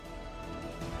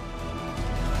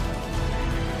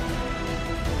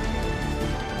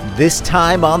This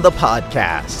time on the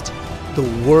podcast, the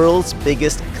world's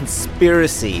biggest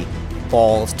conspiracy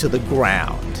falls to the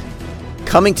ground.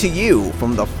 Coming to you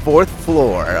from the 4th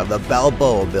floor of the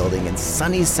Balboa Building in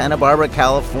sunny Santa Barbara,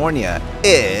 California,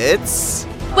 it's...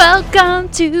 Welcome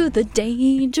to the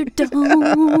Danger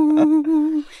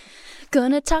Dome.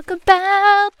 Gonna talk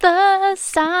about the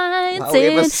science Wow, we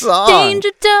have a in song.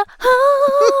 Danger Dome.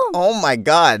 Oh my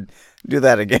God. Do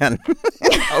that again.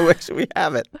 I wish we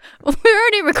have it. We're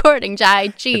already recording, Jai.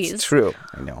 Jeez. It's true.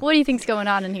 I know. What do you think's going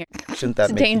on in here? Shouldn't that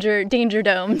It's make Danger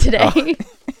Dome today. Oh.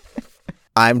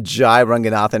 I'm Jai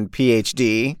Ranganathan,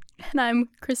 PhD. And I'm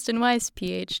Kristen Weiss,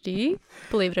 PhD,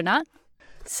 believe it or not.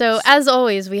 So, as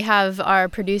always, we have our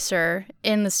producer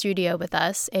in the studio with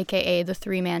us, a.k.a. the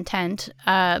three-man tent,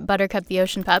 Buttercup the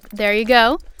Ocean Pup. There you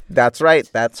go. That's right.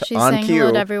 That's She's on saying cue.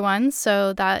 hello to everyone,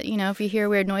 so that, if you hear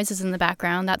weird noises in the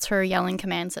background, that's her yelling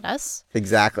commands at us.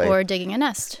 Exactly. Or digging a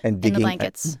nest And in digging the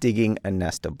blankets. digging a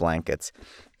nest of blankets.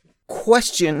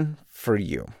 Question for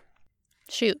you.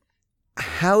 Shoot.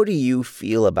 How do you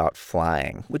feel about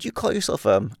flying? Would you call yourself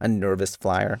a nervous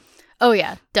flyer? Oh,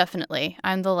 yeah, definitely.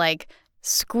 I'm the,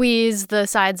 squeeze the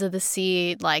sides of the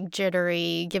seat,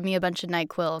 jittery, give me a bunch of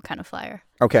NyQuil kind of flyer.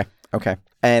 Okay.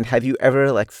 And have you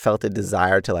ever, felt a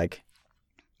desire to,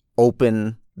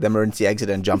 open the emergency exit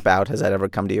and jump out? Has that ever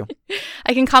come to you?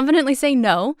 I can confidently say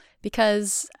no,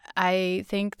 because I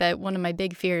think that one of my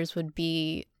big fears would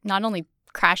be not only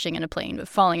crashing in a plane, but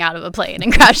falling out of a plane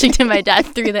and crashing to my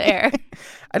death through the air.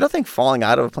 I don't think falling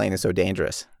out of a plane is so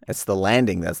dangerous. It's the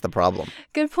landing that's the problem.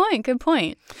 Good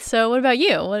point. So what about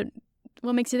you?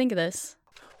 What makes you think of this?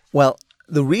 Well,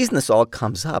 the reason this all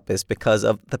comes up is because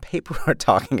of the paper we're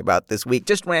talking about this week,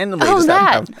 just randomly. Oh,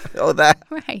 that.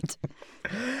 Right.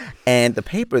 And the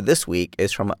paper this week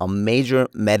is from a major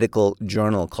medical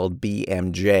journal called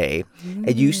BMJ.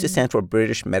 It used to stand for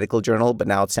British Medical Journal, but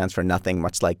now it stands for nothing,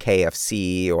 much like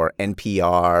KFC or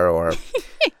NPR or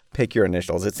pick your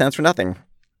initials. It stands for nothing.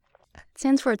 It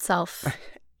stands for itself.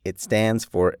 It stands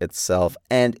for itself.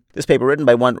 And this paper, written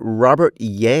by one Robert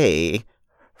Yeh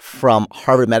from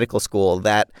Harvard Medical School,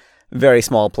 that very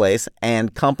small place,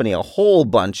 and company, a whole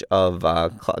bunch of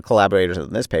collaborators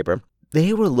in this paper,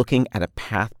 they were looking at a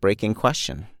path-breaking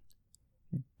question.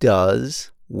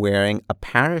 Does wearing a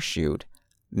parachute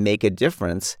make a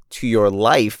difference to your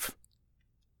life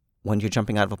when you're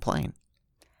jumping out of a plane?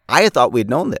 I had thought we'd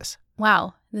known this.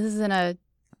 Wow. This is in a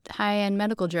high-end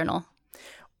medical journal.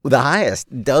 The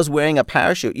highest. Does wearing a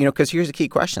parachute, because here's a key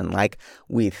question.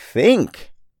 We think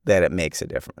that it makes a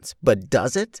difference, but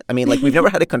does it? I mean, we've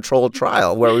never had a controlled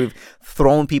trial where we've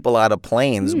thrown people out of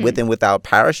planes with and without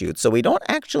parachutes, so we don't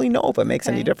actually know if it makes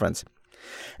any difference.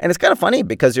 And it's kind of funny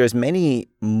because there's many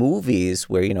movies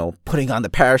where, putting on the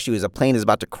parachute as a plane is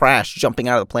about to crash, jumping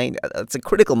out of the plane. It's a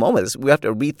critical moment. We have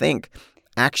to rethink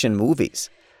action movies.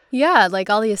 Yeah,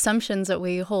 all the assumptions that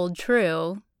we hold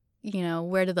true,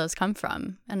 where do those come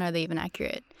from? And are they even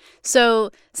accurate?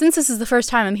 So since this is the first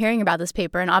time I'm hearing about this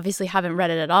paper and obviously haven't read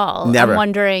it at all, Never. I'm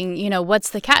wondering, what's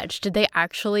the catch? Did they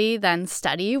actually then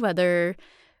study whether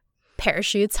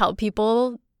parachutes help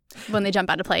people when they jump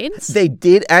out of planes? They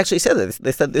did actually say that.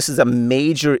 They said this is a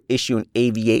major issue in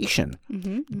aviation.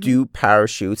 Do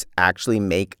parachutes actually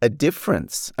make a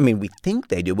difference? I mean, we think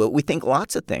they do, but we think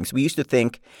lots of things. We used to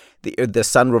think the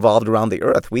sun revolved around the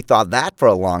earth. We thought that for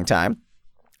a long time.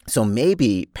 So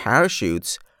maybe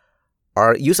parachutes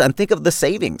are used. And think of the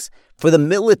savings for the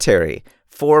military,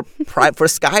 for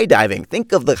skydiving.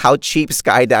 Think of how cheap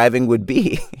skydiving would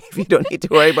be if you don't need to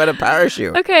worry about a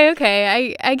parachute.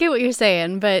 Okay. I get what you're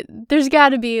saying, but there's got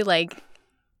to be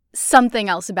something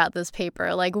else about this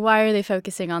paper. Why are they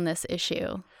focusing on this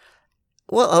issue?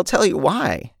 Well, I'll tell you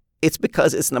why. It's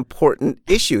because it's an important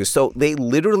issue. So they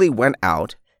literally went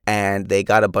out and they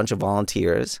got a bunch of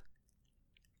volunteers.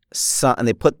 And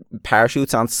they put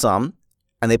parachutes on some,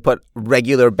 and they put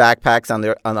regular backpacks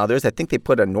on others. I think they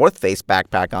put a North Face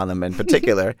backpack on them in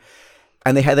particular,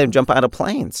 and they had them jump out of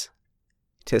planes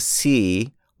to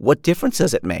see what difference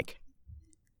does it make.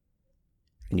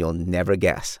 And you'll never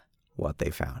guess what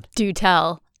they found. Do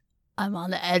tell. I'm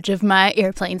on the edge of my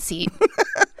airplane seat.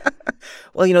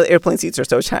 Well, airplane seats are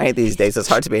so shiny these days, it's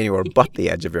hard to be anywhere but the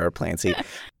edge of your airplane seat.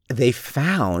 They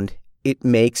found it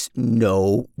makes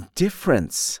no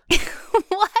difference.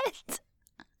 What?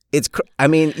 This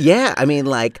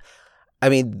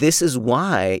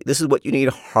is what you need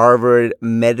Harvard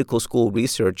Medical School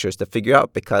researchers to figure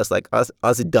out, because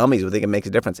us dummies would think it makes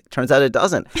a difference. It turns out it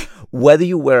doesn't. Whether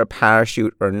you wear a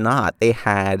parachute or not, they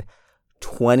had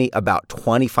about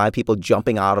 25 people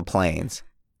jumping out of planes,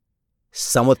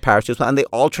 some with parachutes, and they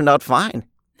all turned out fine.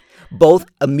 Both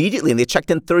immediately, and they checked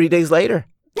in 30 days later.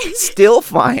 Still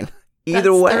fine.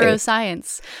 Either way. Thorough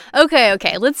science.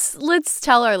 Okay. Let's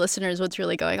tell our listeners what's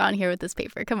really going on here with this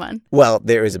paper. Come on. Well,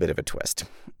 there is a bit of a twist.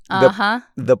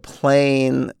 The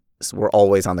planes were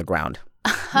always on the ground.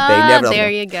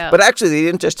 There you go. But actually, they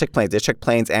didn't just check planes. They checked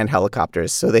planes and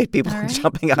helicopters. So they had people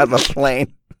jumping out of a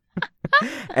plane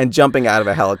and jumping out of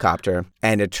a helicopter.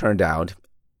 And it turned out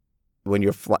when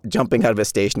you're jumping out of a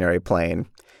stationary plane,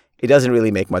 it doesn't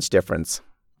really make much difference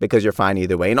because you're fine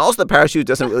either way. And also the parachute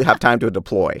doesn't really have time to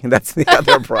deploy. That's the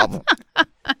other problem.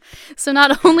 So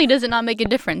not only does it not make a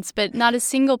difference, but not a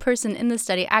single person in the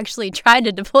study actually tried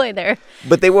to deploy their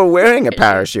But they were wearing a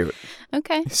parachute.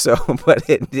 Okay. So, but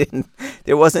it didn't,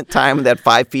 there wasn't time that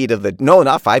 5 feet of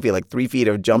not 5 feet, like 3 feet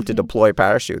of jump to deploy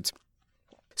parachutes.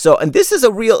 So, and this is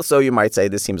so you might say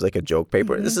this seems like a joke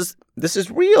paper. This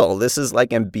is real. This is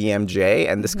like in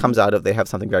BMJ, and this comes out of, they have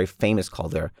something very famous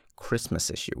called their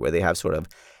Christmas issue, where they have sort of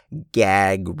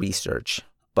gag research,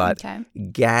 but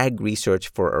gag research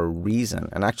for a reason.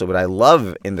 And actually what I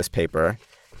love in this paper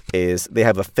is they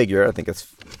have a figure, I think it's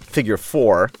figure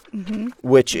 4,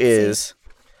 which is,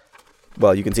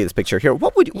 well, you can see this picture here.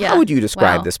 How would you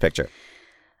describe this picture?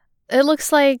 It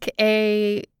looks like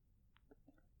a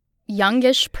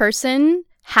youngish person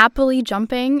happily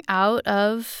jumping out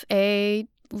of a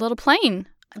little plane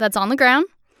that's on the ground.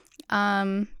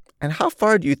 And how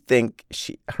far do you think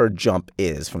her jump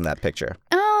is from that picture?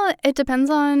 It depends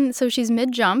on, so she's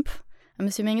mid-jump. I'm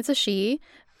assuming it's a she.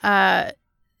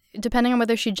 Depending on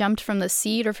whether she jumped from the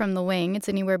seat or from the wing, it's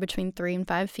anywhere between 3 and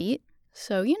 5 feet.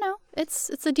 So,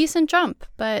 it's a decent jump,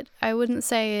 but I wouldn't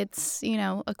say it's,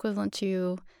 equivalent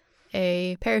to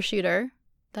a parachuter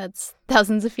that's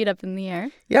thousands of feet up in the air.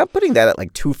 Yeah, I'm putting that at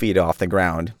like 2 feet off the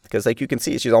ground because like you can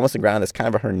see she's almost on the ground. It's kind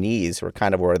of at her knees or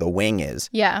kind of where the wing is.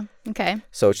 Yeah, okay.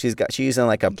 So she's in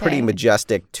like a pretty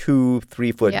majestic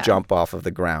 2-3 foot jump off of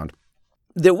the ground.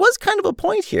 There was kind of a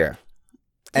point here.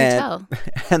 And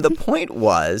the point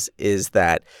is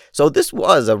that, so this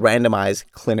was a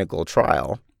randomized clinical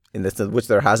trial, in this, which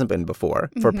there hasn't been before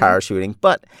for parachuting,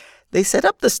 but they set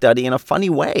up the study in a funny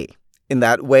way. In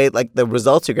that way, like the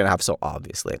results you're going to have, so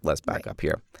obviously, let's back up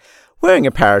here. Wearing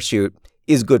a parachute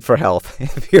is good for health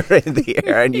if you're in the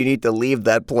air and you need to leave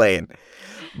that plane.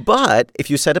 But if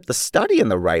you set up the study in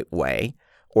the right way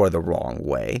or the wrong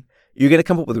way, you're going to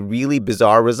come up with really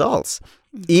bizarre results.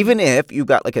 Even if you've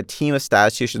got like a team of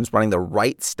statisticians running the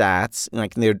right stats,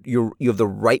 like you have the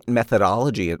right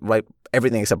methodology, right,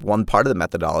 everything except one part of the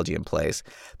methodology in place.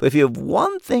 But if you have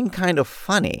one thing kind of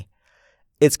funny,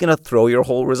 it's going to throw your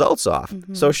whole results off.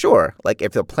 So sure, like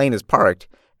if the plane is parked,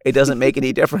 it doesn't make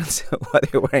any difference whether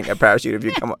you're wearing a parachute if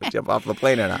you jump off the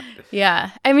plane or not. Yeah.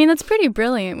 I mean, that's pretty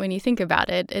brilliant when you think about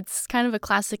it. It's kind of a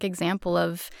classic example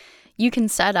of you can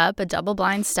set up a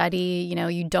double-blind study.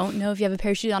 You don't know if you have a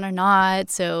parachute on or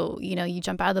not. So, you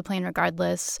jump out of the plane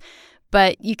regardless.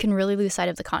 But you can really lose sight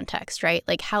of the context, right?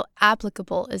 Like how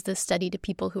applicable is this study to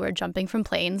people who are jumping from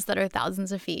planes that are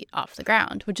thousands of feet off the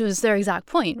ground, which was their exact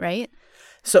point, right?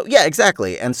 So, yeah,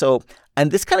 exactly. And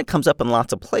this kind of comes up in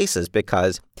lots of places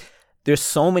because there's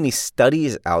so many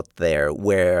studies out there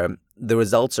where the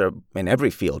results are, in every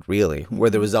field really, where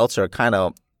the results are kind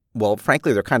of, well,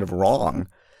 frankly, they're kind of wrong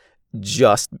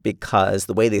just because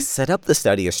the way they set up the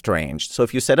study is strange. So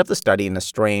if you set up the study in a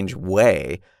strange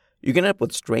way, you're going to end up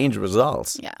with strange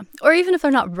results. Yeah. Or even if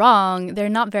they're not wrong, they're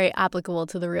not very applicable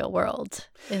to the real world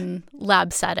in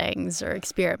lab settings or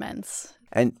experiments.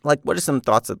 And what are some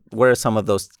thoughts? What are some of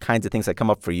those kinds of things that come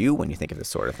up for you when you think of this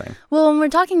sort of thing? Well, when we're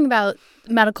talking about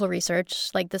medical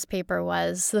research, like this paper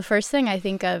was, the first thing I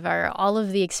think of are all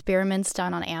of the experiments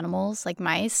done on animals, like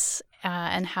mice,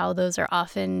 and how those are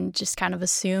often just kind of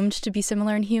assumed to be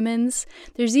similar in humans.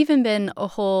 There's even been a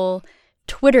whole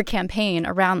Twitter campaign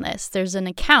around this. There's an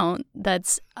account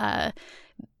that's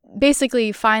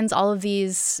basically finds all of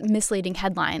these misleading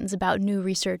headlines about new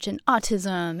research in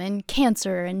autism and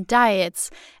cancer and diets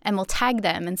and will tag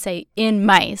them and say in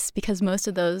mice because most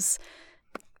of those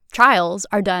trials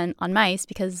are done on mice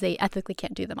because they ethically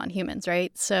can't do them on humans,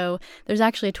 right? So there's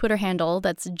actually a Twitter handle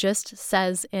that's just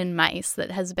says in mice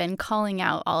that has been calling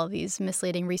out all of these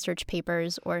misleading research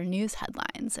papers or news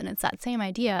headlines. And it's that same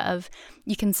idea of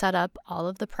you can set up all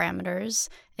of the parameters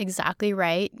exactly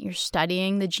right. You're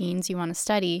studying the genes you want to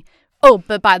study. Oh,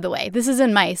 but by the way, this is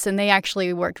in mice, and they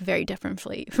actually work very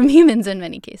differently from humans in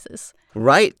many cases.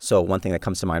 Right. So one thing that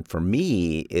comes to mind for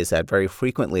me is that very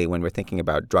frequently when we're thinking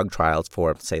about drug trials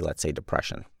for, let's say,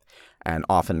 depression, and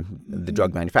often the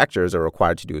drug manufacturers are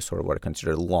required to do sort of what are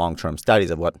considered long-term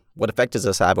studies of what effect does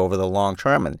this have over the long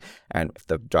term. And if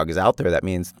the drug is out there, that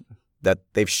means that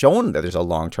they've shown that there's a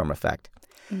long-term effect.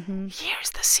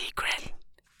 Here's the secret.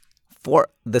 for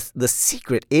the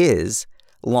secret is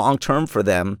long term for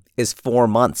them is 4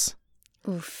 months.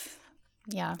 Oof.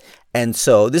 Yeah. And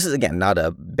so this is, again, not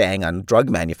a bang on drug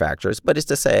manufacturers, but it's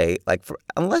to say, like,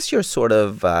 unless you're sort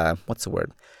of, what's the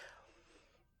word?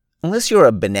 Unless you're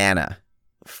a banana,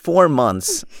 4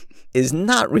 months is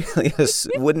not really,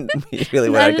 wouldn't be really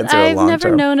what I consider long term. I've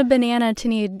never known a banana to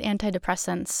need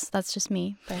antidepressants. That's just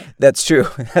me. But. That's true.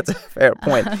 That's a fair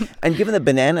point. And given that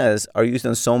bananas are used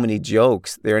in so many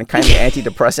jokes, they're in kind of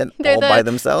antidepressant by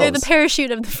themselves. They're the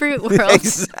parachute of the fruit world.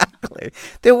 Exactly.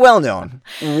 They're well known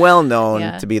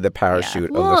to be the parachute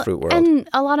of the fruit world. And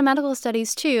a lot of medical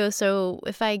studies too. So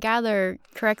if I gather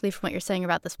correctly from what you're saying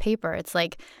about this paper, it's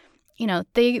like,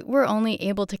 they were only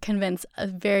able to convince a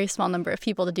very small number of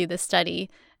people to do this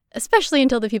study, especially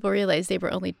until the people realized they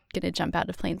were only going to jump out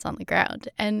of planes on the ground.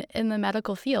 And in the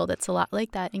medical field, it's a lot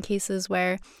like that in cases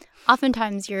where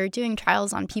oftentimes you're doing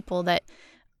trials on people that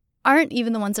aren't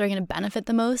even the ones that are going to benefit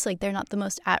the most. Like, they're not the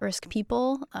most at-risk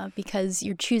people because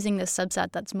you're choosing the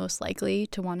subset that's most likely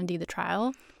to want to do the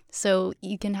trial. So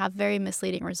you can have very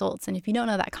misleading results. And if you don't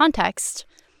know that context...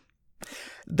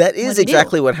 That is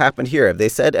exactly what happened here. They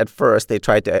said at first they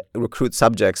tried to recruit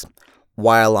subjects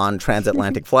while on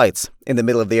transatlantic flights. In the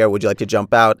middle of the air, would you like to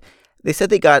jump out? They said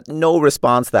they got no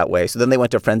response that way. So then they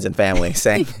went to friends and family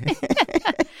saying...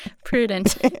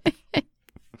 Prudent.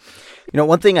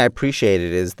 One thing I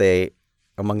appreciated is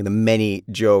among the many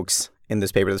jokes in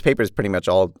this paper is pretty much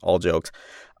all jokes,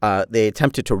 they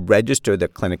attempted to register the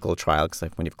clinical trial, because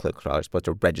when you have clinical trials, you're supposed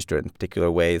to register it in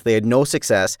particular ways. They had no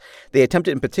success. They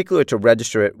attempted in particular to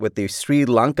register it with the Sri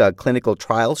Lanka Clinical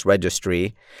Trials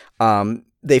Registry.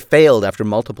 They failed after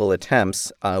multiple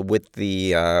attempts, with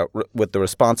the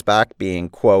response back being,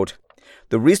 quote,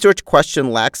 "The research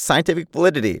question lacks scientific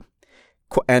validity,"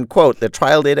 and, quote, "the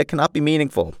trial data cannot be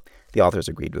meaningful." The authors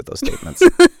agreed with those statements.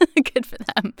 Good for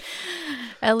them.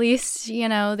 At least,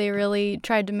 they really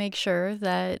tried to make sure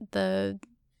that the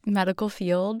medical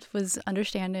field was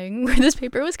understanding where this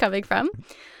paper was coming from.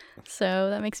 So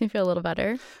that makes me feel a little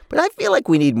better. But I feel like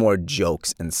we need more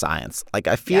jokes in science. Like,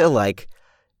 I feel like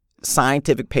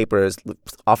scientific papers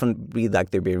often read like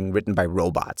they're being written by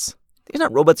robots. They're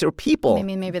not robots, they're people. I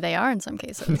mean, maybe they are in some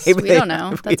cases. We don't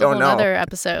know. That's a whole other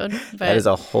episode. But that is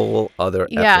a whole other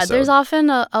episode. Yeah, there's often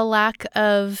a lack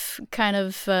of kind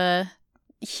of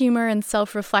humor and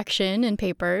self-reflection in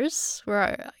papers.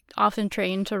 We're often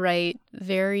trained to write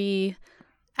very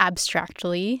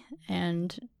abstractly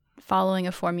and following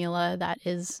a formula that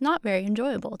is not very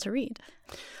enjoyable to read.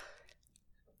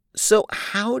 So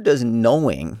how does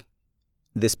knowing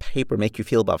this paper make you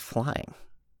feel about flying?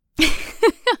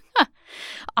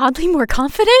 Oddly more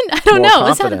confident? I don't know.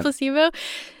 Is that a placebo?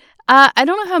 I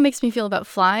don't know how it makes me feel about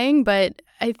flying, but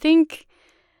I think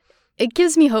it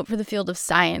gives me hope for the field of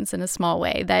science in a small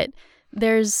way, that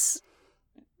there's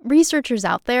researchers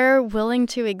out there willing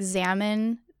to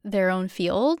examine their own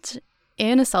field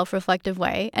in a self-reflective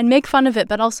way and make fun of it,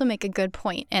 but also make a good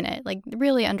point in it. Like,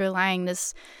 really underlying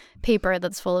this paper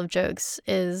that's full of jokes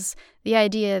is the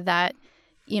idea that,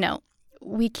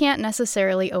 we can't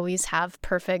necessarily always have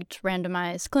perfect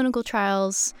randomized clinical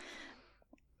trials,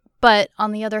 but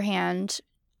on the other hand,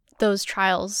 those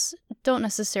trials don't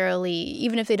necessarily,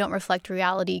 even if they don't reflect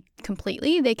reality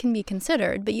completely, they can be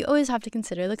considered, but you always have to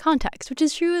consider the context, which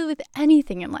is true with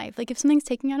anything in life. Like, if something's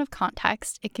taken out of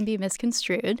context, it can be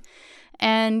misconstrued,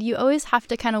 and you always have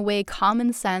to kind of weigh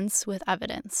common sense with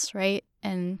evidence, right?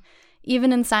 And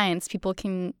even in science, people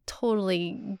can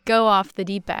totally go off the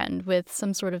deep end with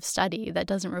some sort of study that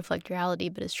doesn't reflect reality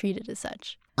but is treated as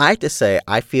such. I have to say,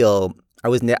 I feel I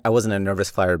wasn't a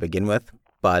nervous flyer to begin with,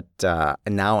 but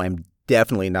now I'm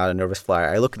definitely not a nervous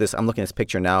flyer. I'm looking at this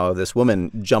picture now of this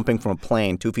woman jumping from a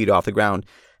plane 2 feet off the ground,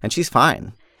 and she's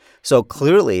fine. So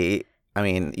clearly, I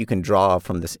mean, you can draw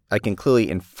from this. I can clearly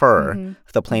infer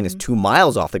if the plane is 2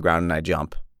 miles off the ground and I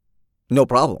jump, no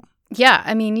problem. Yeah,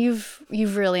 I mean, you've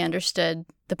really understood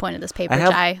the point of this paper,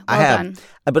 Jai. Well done.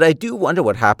 But I do wonder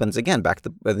what happens, again, back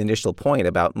to the initial point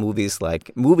about movies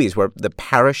where the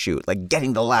parachute, like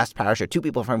getting the last parachute, 2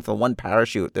 people from one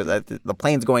parachute, the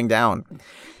plane's going down.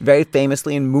 Very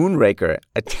famously in Moonraker,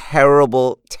 a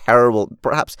terrible,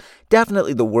 perhaps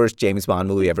definitely the worst James Bond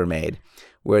movie ever made,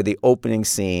 where the opening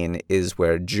scene is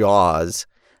where Jaws,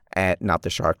 not the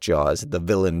shark Jaws, the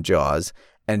villain Jaws,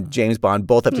 and James Bond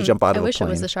both have to jump out of a plane. I wish it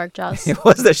was the Shark Jaws. It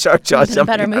was the Shark Jaws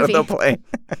jumping out of the plane.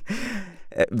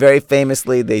 Very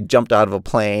famously, they jumped out of a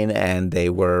plane and they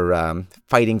were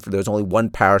fighting for. There was only one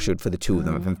parachute for the two of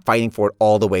them. They've been fighting for it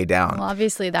all the way down. Well,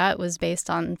 obviously, that was based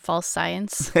on false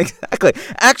science. Exactly.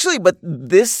 Actually, but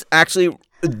this actually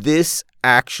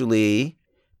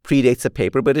predates the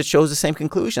paper, but it shows the same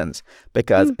conclusions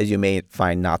because, as you may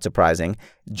find not surprising,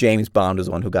 James Bond was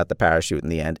the one who got the parachute in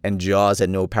the end, and Jaws had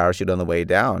no parachute on the way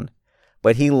down.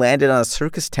 But he landed on a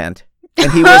circus tent,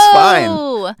 and he was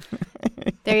fine.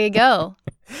 There you go.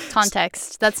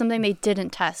 Context. That's something they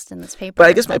didn't test in this paper. But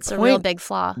I guess That's a real big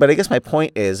flaw. But I guess my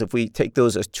point is, if we take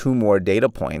those as two more data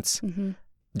points,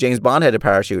 James Bond had a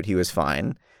parachute, he was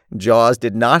fine. Jaws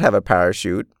did not have a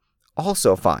parachute,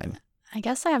 also fine. I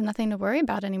guess I have nothing to worry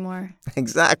about anymore.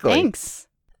 Exactly. Thanks.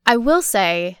 I will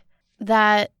say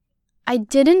that I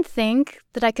didn't think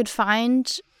that I could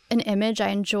find an image I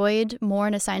enjoyed more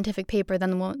in a scientific paper than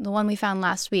the one we found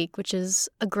last week, which is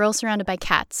a girl surrounded by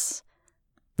cats.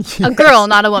 Yes. A girl,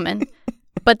 not a woman.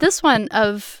 But this one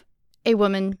of a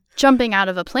woman jumping out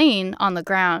of a plane on the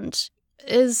ground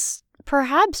is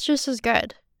perhaps just as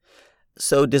good.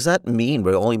 So does that mean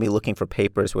we'll only be looking for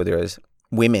papers where there's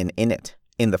women in it,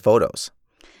 in the photos?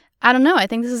 I don't know. I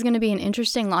think this is going to be an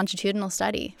interesting longitudinal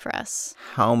study for us.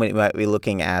 How many might we be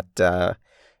looking at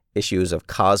issues of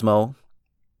Cosmo?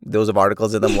 Those have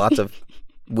articles in them, lots of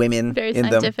women Very in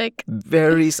scientific.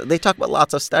 them. They talk about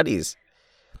lots of studies,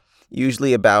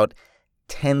 usually about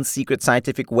 10 secret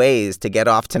scientific ways to get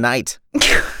off tonight.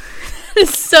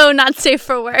 It's so not safe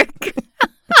for work.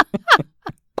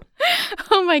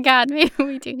 Oh my God, maybe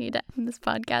we do need to end this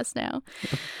podcast now.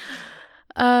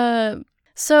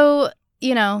 So,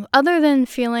 other than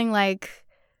feeling like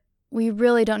we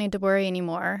really don't need to worry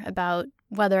anymore about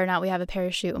whether or not we have a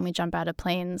parachute when we jump out of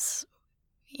planes,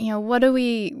 what do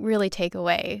we really take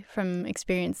away from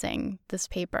experiencing this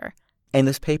paper? And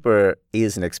this paper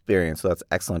is an experience, so that's an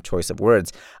excellent choice of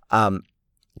words.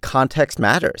 Context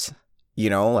matters,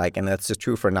 and that's just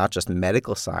true for not just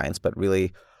medical science, but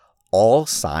really all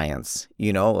science,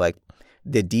 the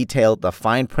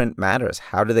fine print matters.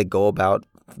 How do they go about,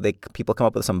 people come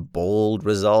up with some bold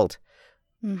result.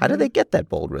 Mm-hmm. How do they get that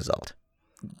bold result?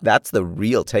 That's the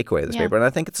real takeaway of this paper, and I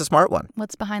think it's a smart one.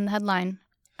 What's behind the headline?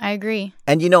 I agree.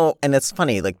 And, and it's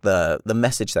funny, the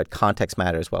message that context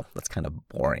matters, well, that's kind of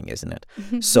boring, isn't it?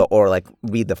 So, or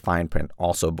read the fine print,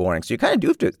 also boring. So you kind of do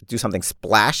have to do something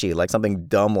splashy, like something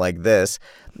dumb like this,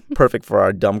 perfect for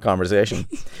our dumb conversation,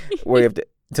 where you have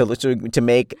to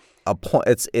make a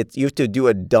point. You have to do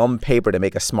a dumb paper to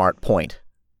make a smart point.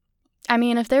 I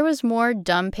mean, if there was more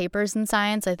dumb papers in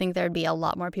science, I think there'd be a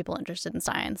lot more people interested in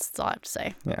science. That's all I have to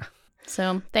say. Yeah.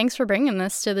 So thanks for bringing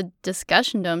this to the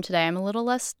discussion dome today. I'm a little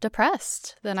less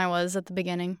depressed than I was at the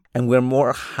beginning. And we're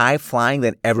more high-flying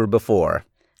than ever before.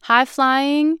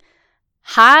 High-flying,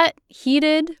 hot,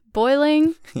 heated,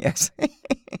 boiling. Yes.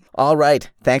 All right.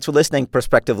 Thanks for listening,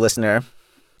 prospective listener.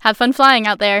 Have fun flying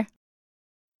out there.